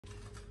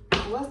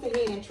What's the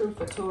hidden truth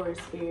for Taurus,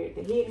 Spirit?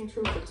 The hidden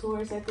truth for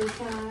Taurus at this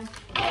time.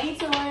 Hey,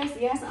 Taurus.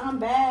 Yes, I'm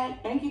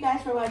back. Thank you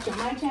guys for watching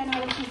my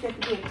channel. Please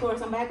take the hidden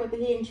Taurus. I'm back with the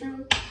hidden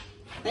truth.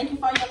 Thank you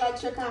for your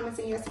likes, your comments,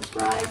 and your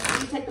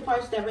subscribes. You take the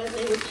parts that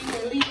resonate with you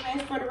and leave the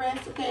rest for the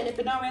rest, okay? And if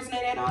it don't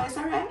resonate at all, it's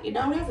all right. It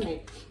don't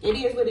resonate. It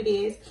is what it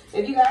is.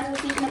 If you guys are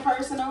seeking a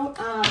personal,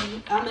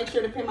 I'll make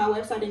sure to pin my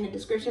website in the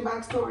description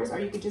box, Taurus, or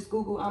you can just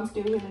Google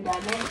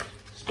I'mStillHealing.net.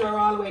 Scroll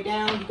all the way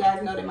down. You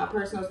guys know that my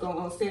personals go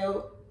on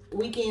sale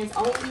weekends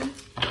only,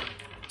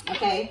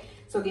 okay?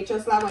 So get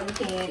your slot while you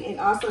can. And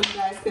also, you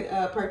guys could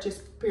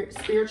purchase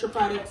spiritual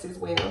products as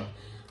well.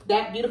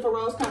 That Beautiful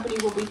Rose Company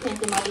will be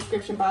pinned in my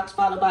description box,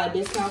 followed by a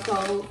discount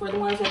code. For the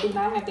ones that do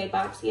not have their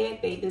box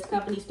yet, this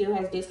company still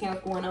has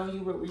discounts going on.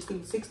 You will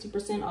receive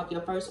 60% off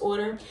your first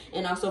order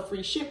and also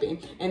free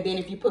shipping. And then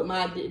if you put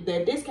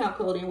the discount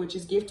code in, which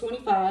is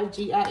GIFT25,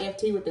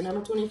 GIFT with the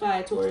number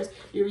 25, Taurus,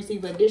 you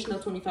receive an additional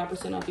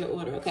 25% off your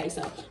order. Okay,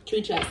 so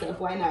treat yourself.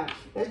 Why not?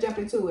 Let's jump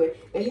into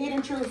it. The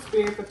hidden truth,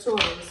 Spirit, for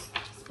Taurus.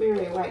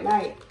 Spirit, white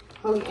light.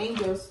 Holy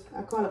angels,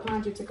 I call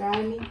upon you to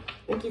guide me.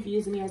 Thank you for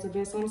using me as a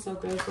vessel. I'm so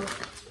grateful.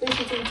 Please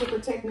continue to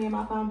protect me and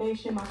my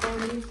foundation, my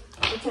family.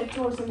 Protect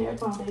Taurus and their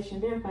foundation,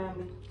 their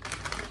family.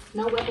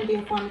 No weapon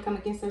being formed to come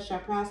against us shall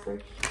prosper.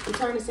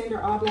 Return to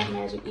sender all black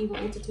magic, evil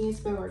entity, and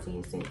spell work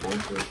being sent.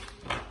 Thank you.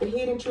 The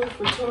hidden truth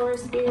for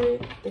Taurus,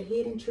 Spirit. The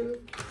hidden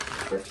truth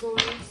for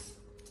Taurus.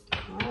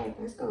 All right,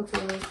 let's go,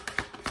 Taurus.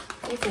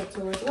 What's up,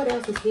 Taurus? What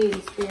else is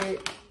hidden,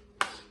 Spirit?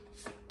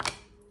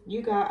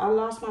 I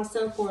lost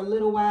myself for a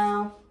little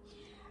while.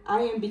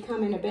 I am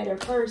becoming a better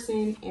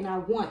person, and I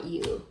want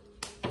you.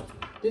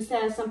 This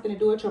has something to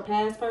do with your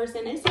past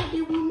person. They said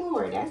get one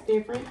more. That's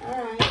different.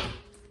 All right.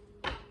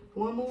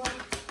 One more.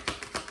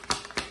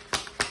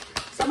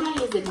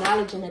 Somebody is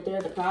acknowledging that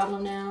they're the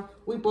problem now.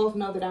 We both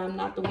know that I'm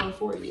not the one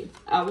for you.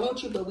 I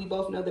want you, but we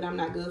both know that I'm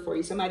not good for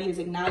you. Somebody is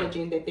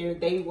acknowledging that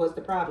they was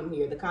the problem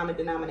here, the common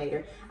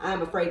denominator.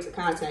 I'm afraid to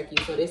contact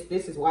you. So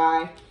this is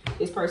why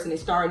this person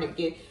is starting to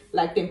get,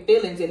 like, them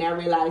feelings, and that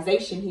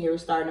realization here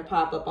is starting to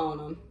pop up on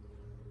them.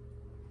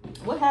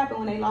 What happened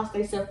when they lost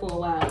themselves for a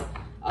while?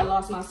 I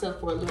lost myself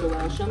for a little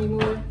while. Show me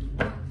more.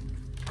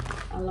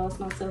 I lost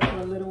myself for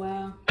a little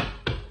while.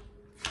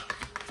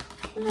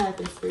 What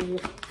happened,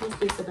 Spirit? What's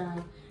this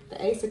about?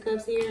 The Ace of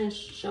Cups here and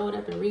showed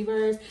up in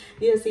reverse.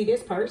 Yeah, see,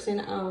 this person,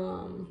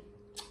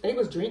 they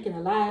was drinking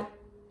a lot.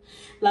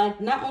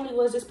 Like, not only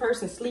was this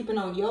person sleeping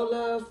on your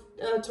love,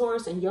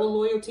 Taurus, and your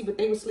loyalty, but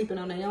they was sleeping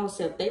on their own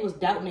self. They was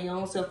doubting their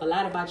own self a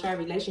lot about your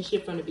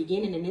relationship from the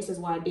beginning, and this is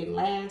why it didn't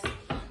last.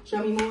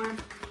 Show me more.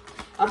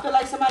 I feel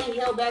like somebody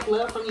held back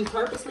love from you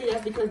purposely.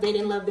 That's because they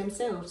didn't love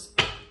themselves.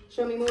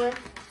 Show me more.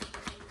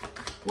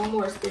 One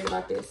more, Spirit,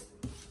 about this.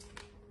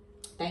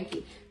 Thank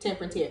you.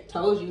 Temperance here.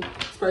 Told you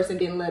this person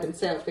didn't love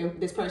themselves.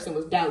 This person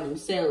was doubting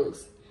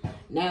themselves.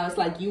 Now it's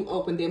like you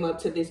opened them up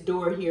to this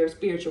door here of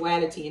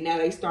spirituality, and now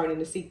they starting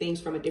to see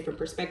things from a different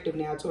perspective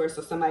now, Taurus.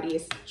 So somebody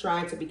is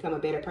trying to become a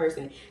better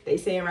person. They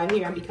saying right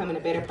here, I'm becoming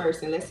a better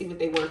person. Let's see what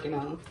they're working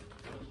on.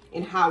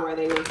 And how are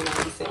they working on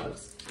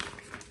themselves?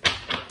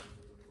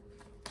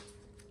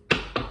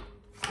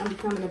 I'm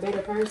becoming a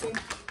better person.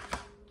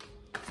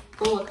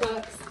 Four of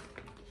Cups.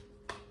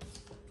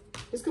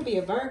 This could be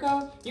a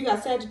Virgo. You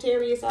got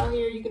Sagittarius out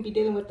here. You can be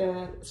dealing with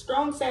a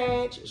strong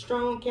Sag,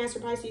 strong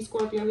Cancer, Pisces,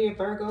 Scorpio here,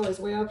 Virgo as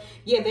well.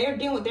 Yeah, they're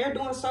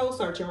doing soul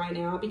searching right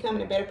now.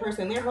 Becoming a better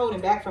person. They're holding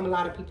back from a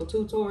lot of people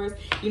too, Taurus.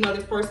 You know,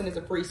 this person is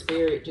a free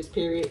spirit, just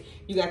period.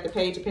 You got the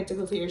Page of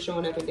Pentacles here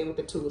showing up, and then with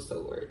the Two of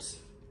Swords.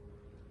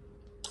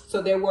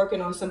 So they're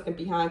working on something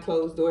behind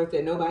closed doors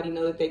that nobody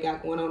knows that they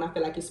got going on. I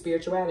feel like it's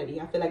spirituality.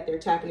 I feel like they're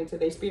tapping into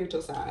their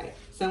spiritual side.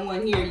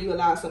 Someone here, you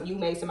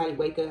made somebody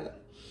wake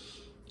up.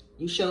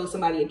 You showed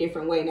somebody a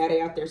different way. Now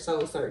they out there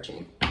soul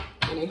searching.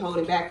 And they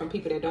holding back from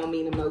people that don't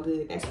mean them no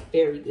good. That's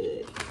very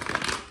good.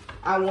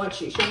 I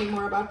want you. Show me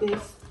more about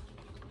this.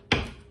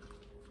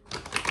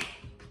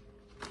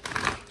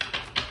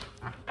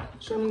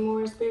 Show me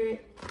more,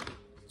 Spirit.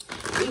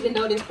 Even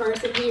though this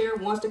person here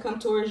wants to come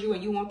towards you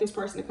and you want this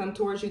person to come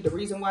towards you, the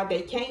reason why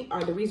they can't,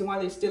 or the reason why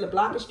there's still a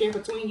blockage there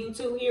between you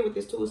two here with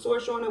this Two of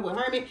Swords showing up with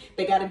Hermit,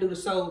 they got to do the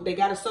soul. They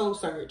got to soul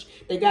search.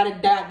 They got to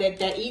die.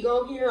 That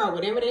ego here or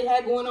whatever they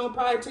had going on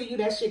prior to you,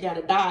 that shit got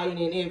to die. And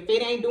if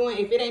it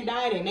ain't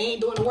died and they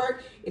ain't doing the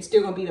work, it's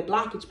still going to be the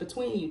blockage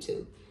between you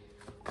two.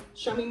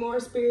 Show me more,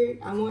 Spirit.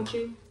 I want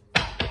you.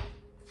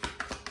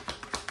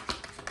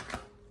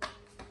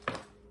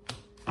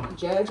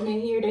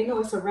 Judgment here. They know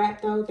it's a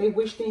wrap, though. They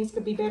wish things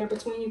could be better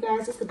between you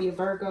guys. This could be a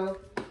Virgo.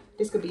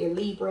 This could be a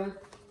Libra.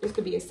 This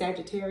could be a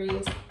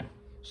Sagittarius.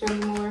 Show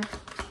me more.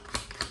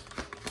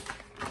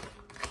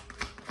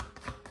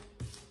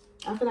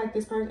 I feel like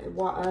this person,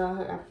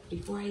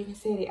 before I even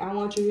said it, I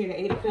want you here, the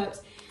Eight of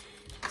Cups.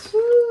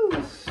 Whew.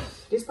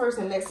 This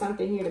person let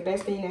something here, the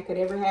best thing that could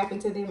ever happen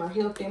to them or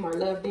help them or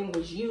love them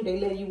was you.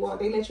 They let you walk.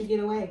 They let you get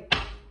away.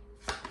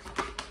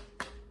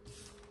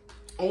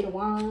 Eight of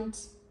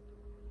Wands.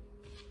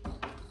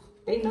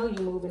 They know you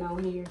moving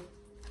on here.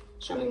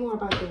 Show me more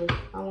about this.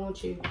 I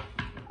want you.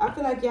 I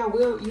feel like y'all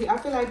will. I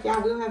feel like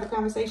y'all will have a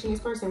conversation.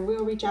 This person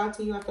will reach out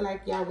to you. I feel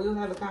like y'all will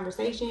have a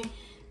conversation.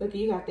 Look,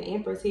 you got the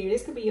Empress here.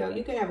 This could be your.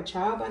 You could have a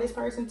child by this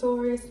person,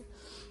 Taurus.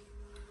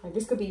 Like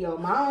this could be your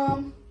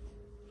mom,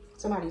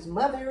 somebody's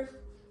mother,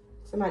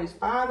 somebody's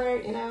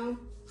father. You know.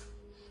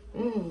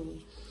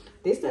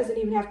 This doesn't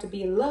even have to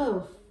be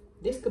love.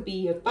 This could be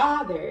your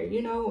father,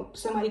 you know,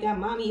 somebody got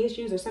mommy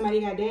issues or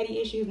somebody got daddy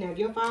issues. Now, if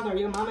your father or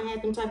your mama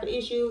had them type of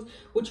issues,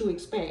 what you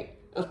expect?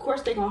 Of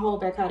course, they're going to hold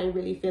back how they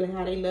really feel and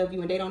how they love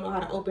you. And they don't know how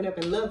to open up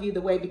and love you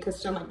the way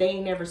because they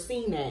ain't never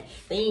seen that.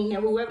 They ain't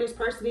never, whoever this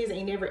person is,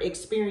 ain't never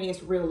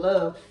experienced real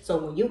love. So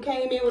when you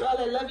came in with all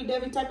that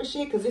lovey-dovey type of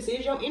shit, because this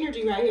is your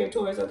energy right here,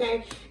 Taurus,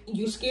 okay?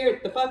 You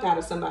scared the fuck out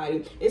of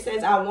somebody. It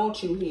says, I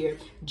want you here.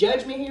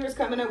 Judgment here is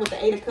coming up with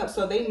the 8 of Cups.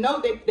 So they know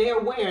that they're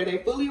aware.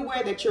 They're fully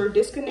aware that you're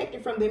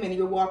disconnected from them and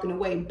you're walking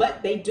away.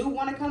 But they do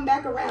want to come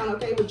back around,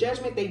 okay? With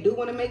Judgment, they do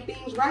want to make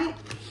things right.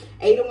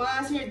 8 of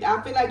Wands here,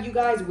 I feel like you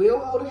guys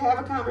will have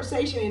a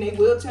conversation and they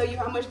will tell you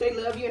how much they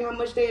love you and how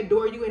much they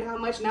adore you and how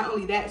much, not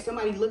only that,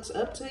 somebody looks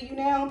up to you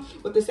now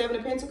with the 7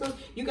 of Pentacles.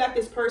 You got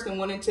this person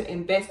wanting to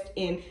invest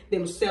in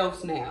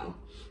themselves now.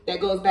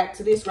 That goes back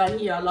to this right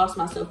here. I lost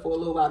myself for a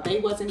little while. They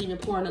wasn't even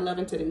pouring the love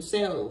into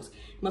themselves.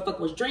 Motherfucker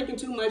was drinking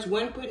too much,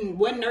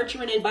 wasn't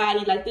nurturing their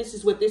body. Like this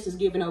is what this is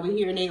giving over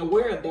here and they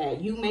aware of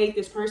that. You made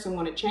this person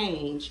want to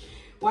change.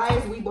 Why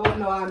is we both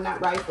know I'm not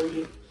right for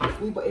you?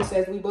 It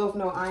says we both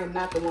know I am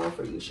not the one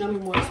for you. Show me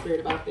more spirit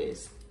about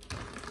this.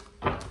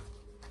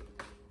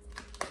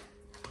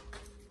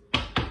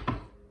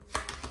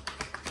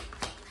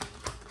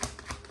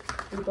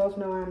 We both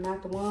know I'm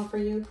not the one for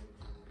you.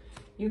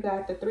 You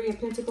got the 3 of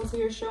Pentacles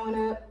here showing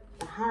up.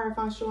 The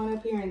Hierophant showing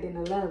up here. And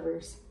then the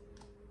Lovers.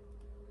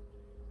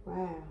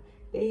 Wow.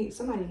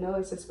 Somebody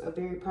knows it's a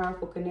very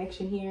powerful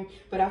connection here,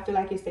 but I feel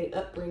like it's their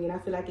upbringing. I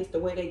feel like it's the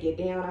way they get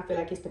down. I feel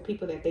like it's the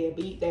people that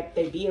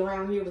they be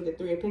around here with the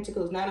 3 of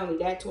Pentacles. Not only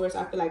that, Taurus,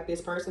 I feel like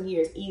this person here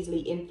is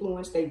easily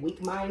influenced. They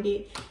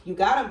weak-minded. You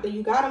got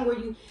them where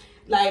you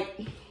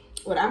like.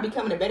 When I'm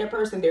becoming a better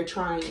person, they're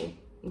trying.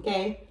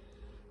 Okay,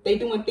 they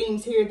doing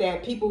things here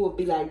that people will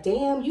be like,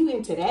 damn, you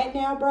into that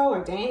now, bro?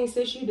 Or dang,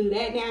 sis, you do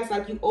that now. It's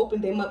like you open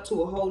them up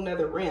to a whole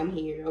nother realm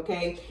here.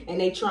 Okay, and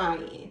they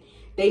trying.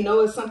 They know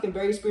it's something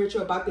very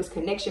spiritual about this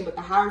connection, but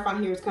the Hierophant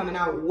here is coming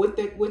out with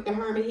the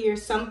Hermit here.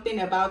 Something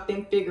about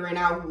them figuring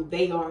out who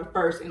they are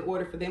first in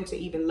order for them to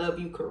even love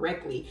you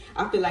correctly.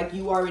 I feel like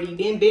you already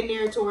been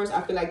there, Taurus.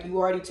 I feel like you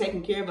already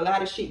taken care of a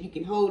lot of shit. You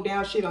can hold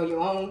down shit on your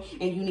own,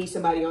 and you need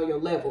somebody on your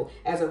level.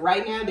 As of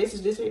right now, this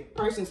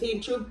person's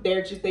hidden truth.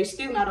 They're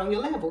still not on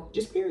your level.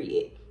 Just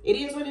period. It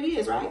is what it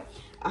is, right?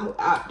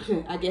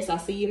 I guess I'll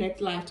see you next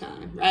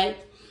lifetime, right?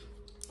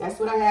 That's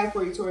what I have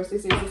for you, Taurus.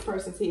 This is this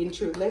person's hidden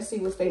truth. Let's see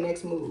what's their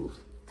next move.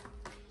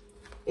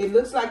 It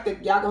looks like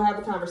that y'all gonna have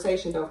a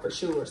conversation though, for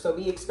sure. So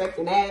be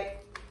expecting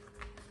that.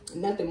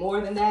 Nothing more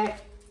than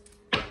that.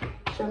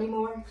 Show me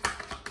more.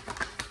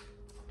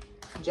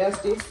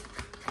 Justice.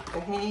 The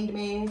Hanged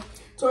Man.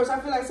 Taurus, I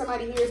feel like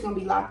somebody here is gonna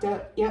be locked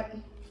up. Yep.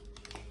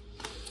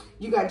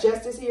 You got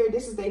Justice here.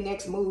 This is their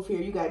next move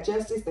here. You got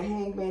Justice, the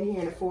Hanged Man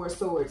here, and the 4 of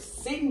Swords.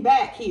 Sitting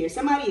back here.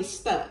 Somebody is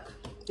stuck.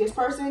 This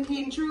person,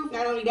 hidden truth,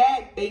 not only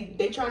that,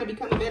 they trying to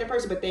become a better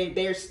person, but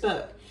they're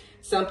stuck.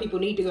 Some people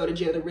need to go to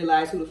jail to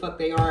realize who the fuck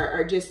they are,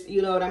 or just,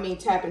 you know what I mean,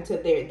 tap into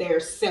their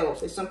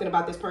self. It's something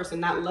about this person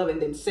not loving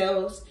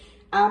themselves.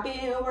 I've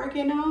been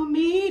working on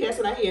me. That's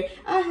what I hear.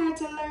 I had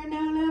to learn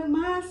to love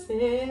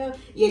myself.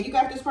 Yeah, you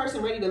got this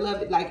person ready to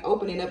love it, like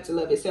opening up to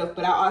love itself.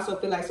 But I also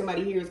feel like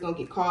somebody here is going to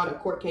get caught, a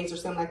court case or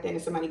something like that,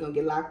 and somebody going to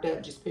get locked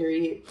up, just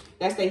period.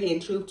 That's the hidden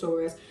truth,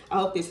 Taurus. I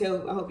hope this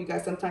helps. I hope you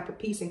got some type of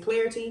peace and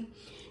clarity.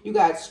 You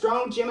got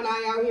strong Gemini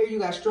out here. You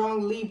got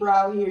strong Libra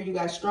out here. You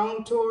got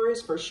strong Taurus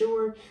for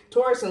sure.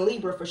 Taurus and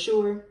Libra for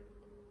sure.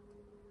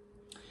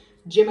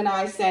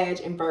 Gemini, Sag,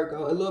 and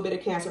Virgo. A little bit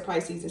of Cancer,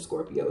 Pisces, and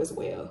Scorpio as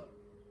well.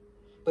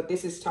 But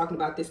this is talking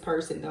about this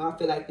person, though. I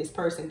feel like this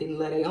person didn't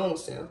love their own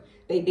self.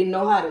 They didn't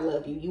know how to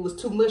love you. You was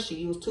too mushy.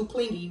 You was too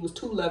clingy. You was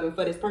too loving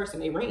for this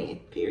person. They ran,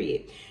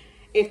 period.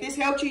 If this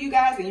helped you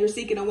guys, and you're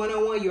seeking a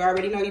one-on-one, you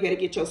already know you better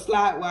get your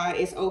slot while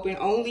it's open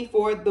only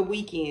for the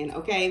weekend,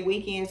 okay?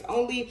 Weekends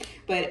only,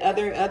 but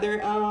other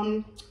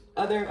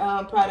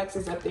products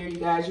is up there, you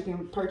guys. You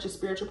can purchase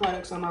spiritual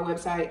products on my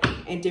website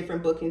and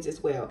different bookings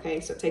as well, okay?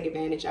 So take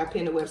advantage. I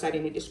pinned the website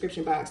in the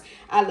description box.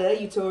 I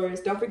love you, Taurus.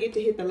 Don't forget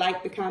to hit the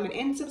like, the comment,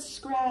 and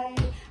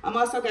subscribe. I'm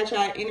also got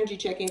y'all energy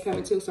check-in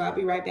coming too, so I'll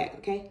be right back,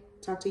 okay?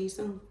 Talk to you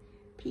soon.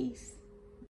 Peace.